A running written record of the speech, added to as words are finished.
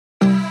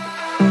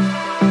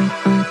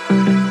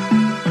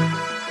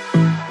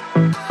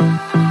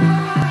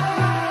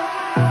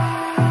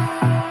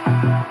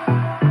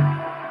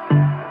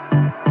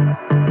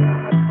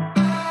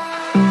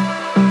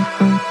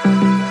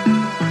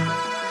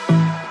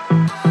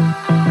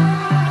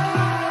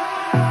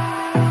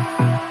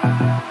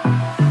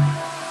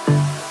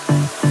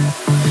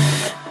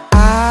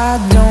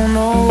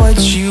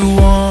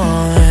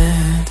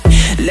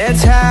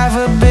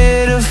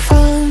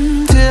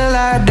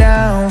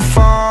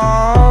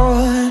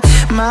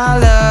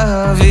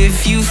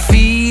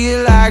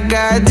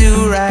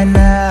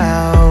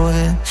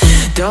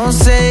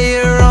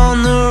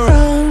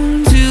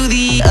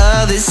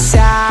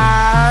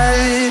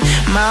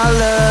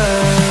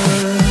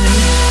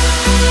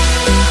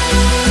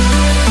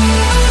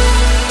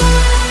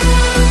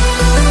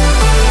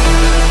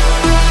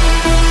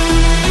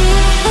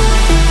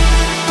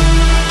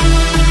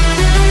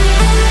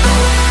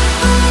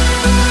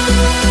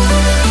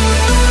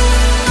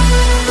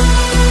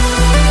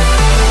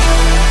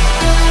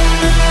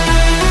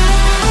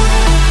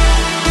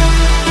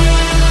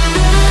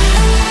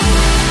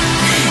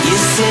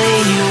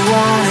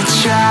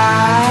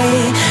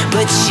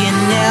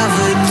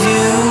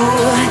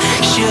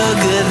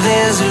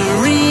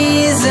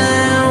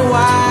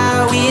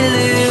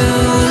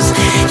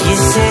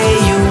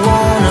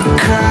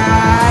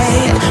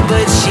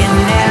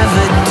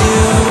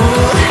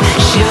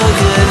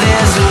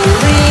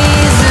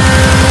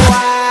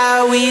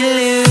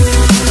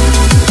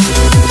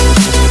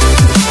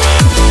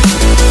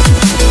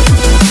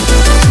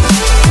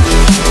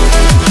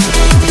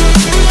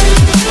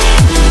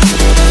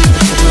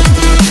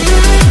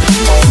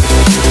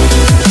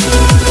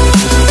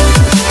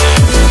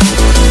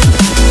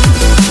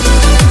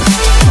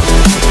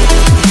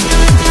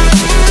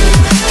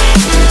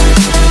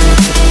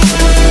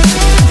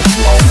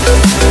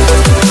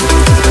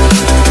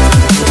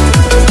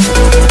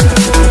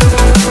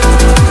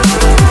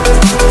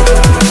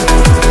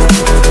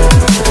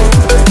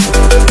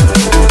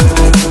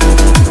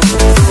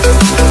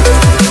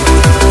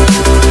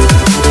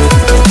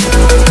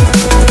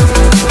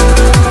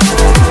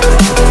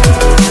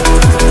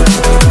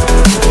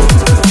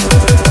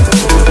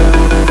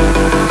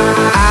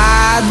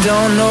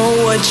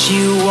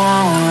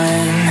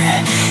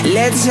on.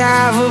 Let's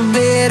have a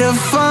bit of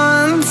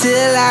fun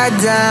till I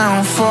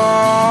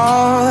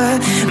downfall.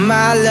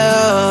 My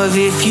love,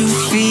 if you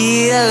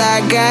feel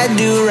like I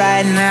do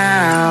right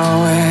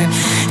now,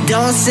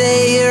 don't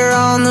say you're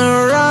on the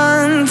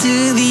run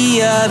to the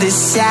other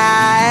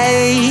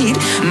side.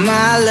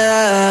 My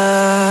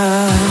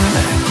love,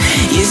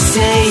 you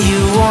say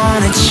you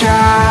wanna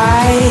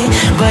try,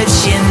 but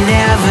you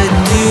never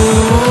do.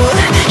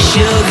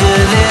 Sugar,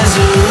 there's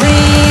a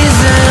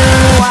reason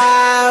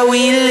why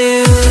we lose.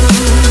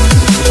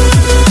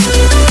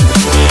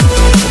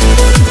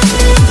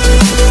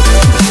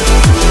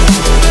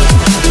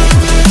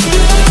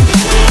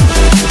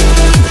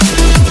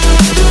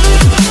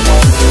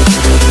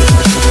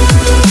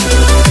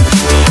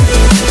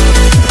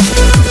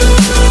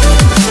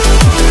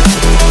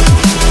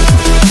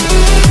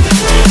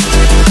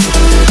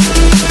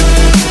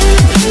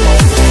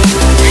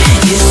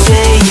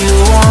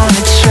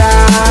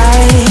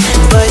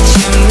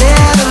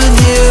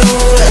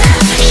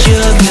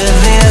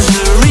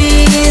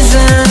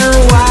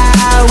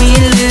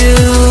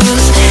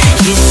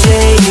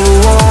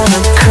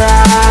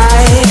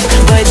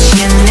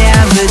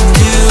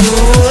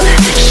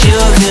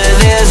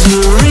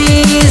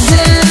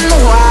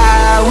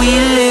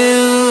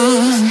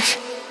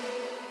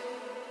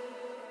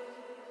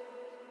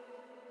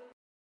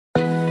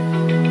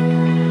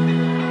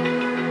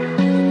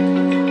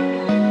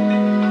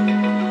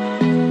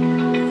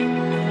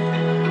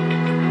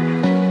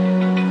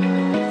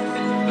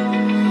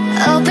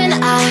 Open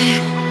eye,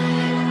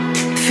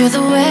 feel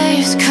the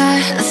waves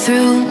cut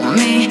through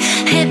me.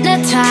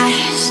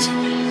 Hypnotized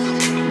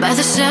by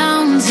the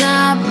sounds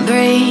I'm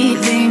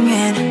breathing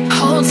in.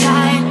 Hold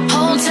tight,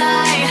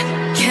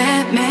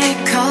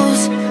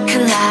 chemicals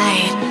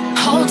collide.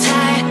 Hold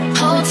tight,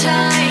 hold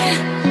tight,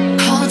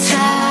 hold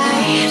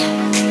tight.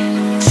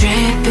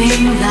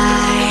 Dripping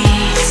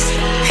lights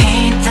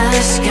paint the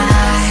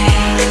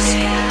skies,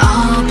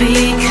 all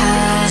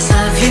because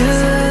of you.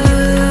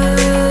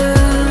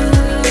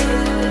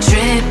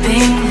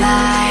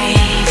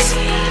 Lights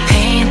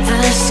paint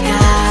the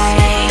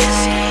skies,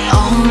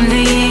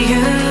 only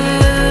you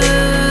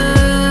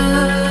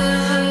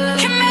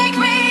can make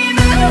me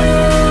move.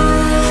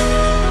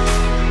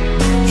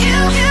 You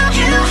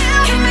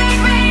can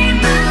make me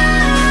move.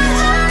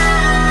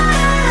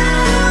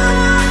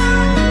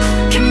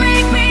 Can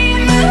make me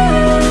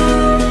move.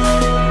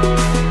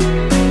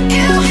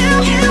 You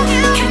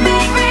can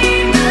make me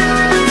move.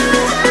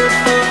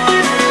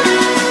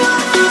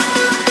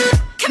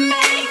 Can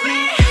make me.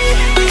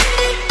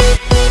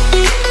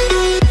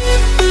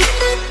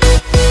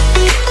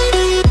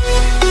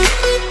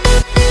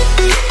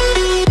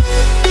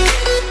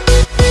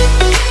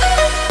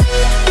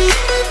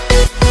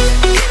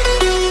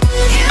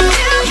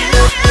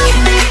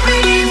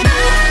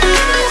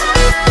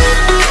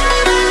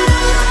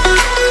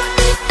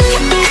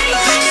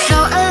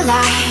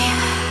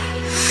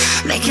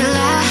 Make it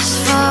last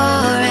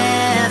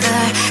forever.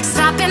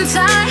 Stop in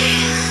time.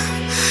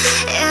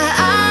 Yeah,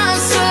 I'm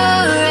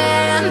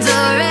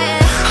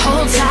surrendering.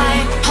 Hold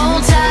tight,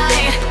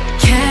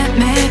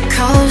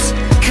 chemicals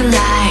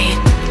collide.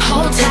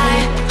 Hold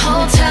tight,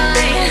 hold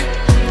tight,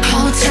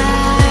 hold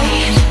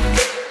tight.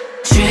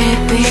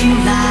 Dripping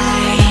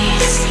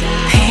lights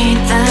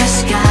paint the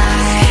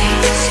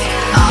skies,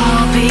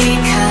 all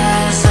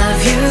because of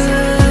you.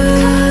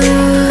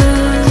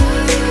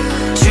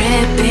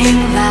 Dripping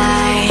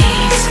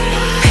lights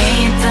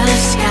paint the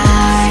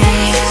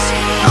skies,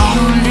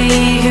 only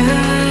you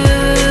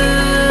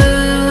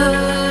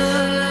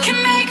can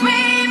make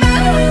me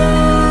move.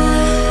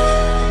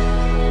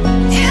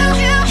 You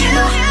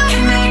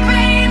can make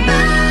me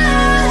move.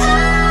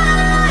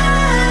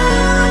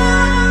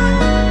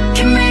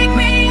 Can make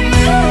me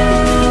move.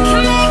 Can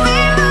make me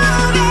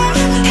move.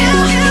 You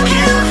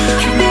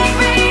can make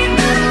me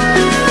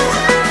move.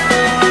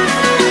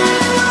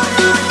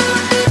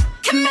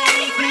 Can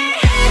make me.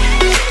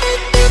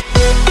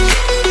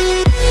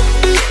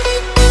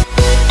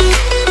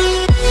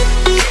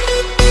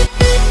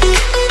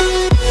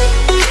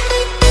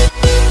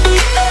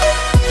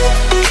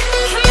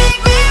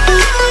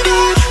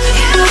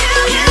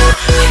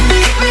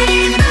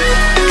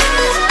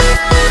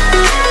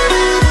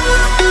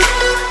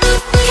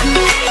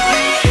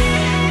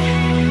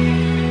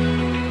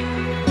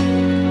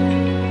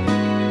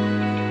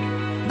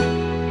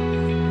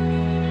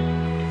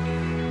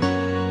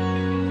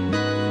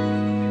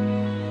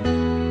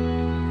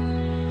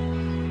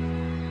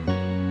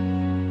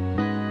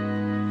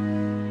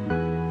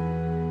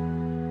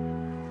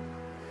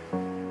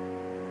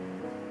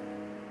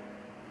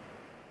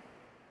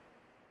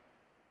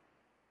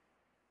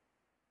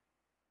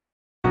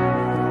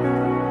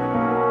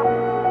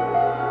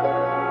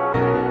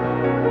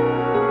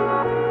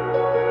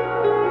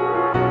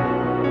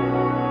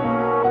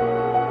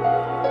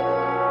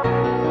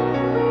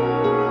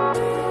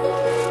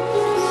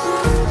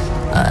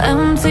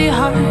 Empty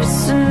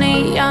hearts and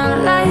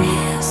neon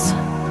lights,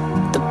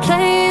 they're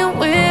playing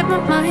with my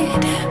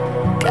mind.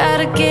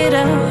 Gotta get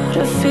out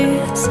of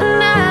here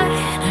tonight.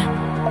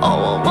 Oh,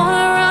 I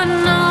wanna run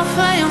off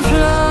and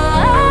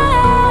fly,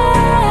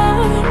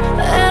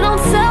 and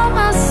I'll tell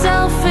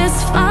myself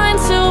it's fine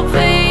to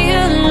be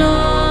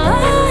alone,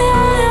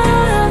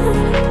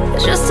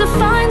 just to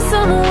find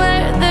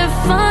somewhere that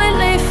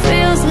finally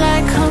feels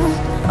like home.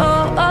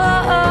 Oh,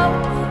 oh, oh.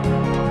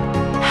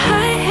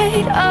 I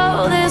hate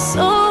all this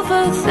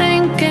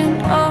overthinking.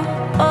 Oh,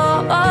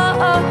 oh,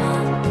 oh, oh.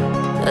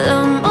 The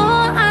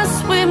more I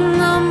swim,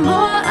 the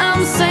more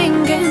I'm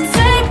sinking.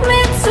 Take me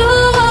to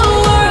a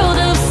world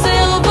of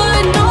silver,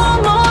 no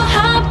more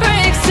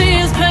heartbreaks,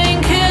 tears,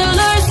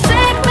 painkillers.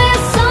 Take me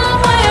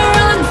somewhere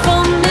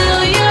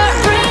unfamiliar,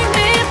 bring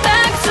me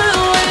back to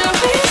where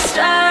we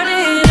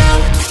started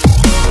out.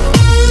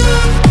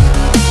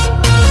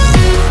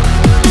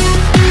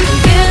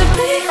 Get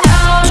me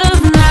out of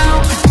now,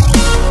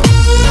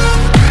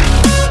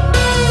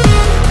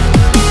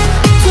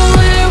 to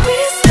where we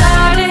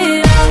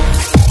started out.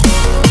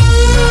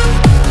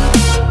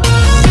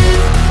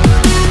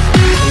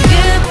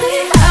 Get me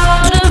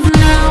out of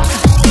now,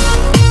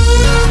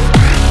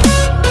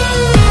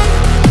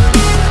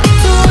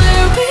 to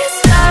where we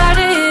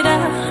started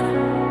out.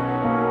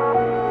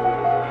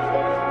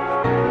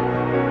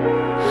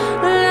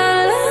 La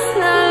la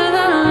la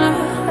la la,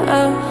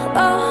 oh,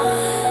 oh.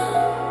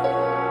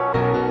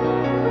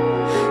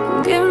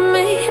 Get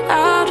me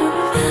out of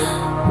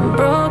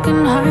broken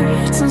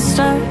hearts and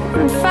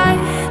starting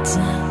fights,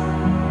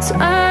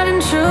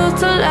 turning truth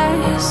to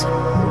lies.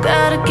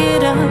 Gotta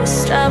get up,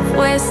 stop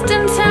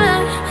wasting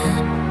time.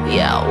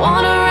 Yeah, I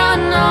wanna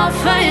run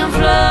off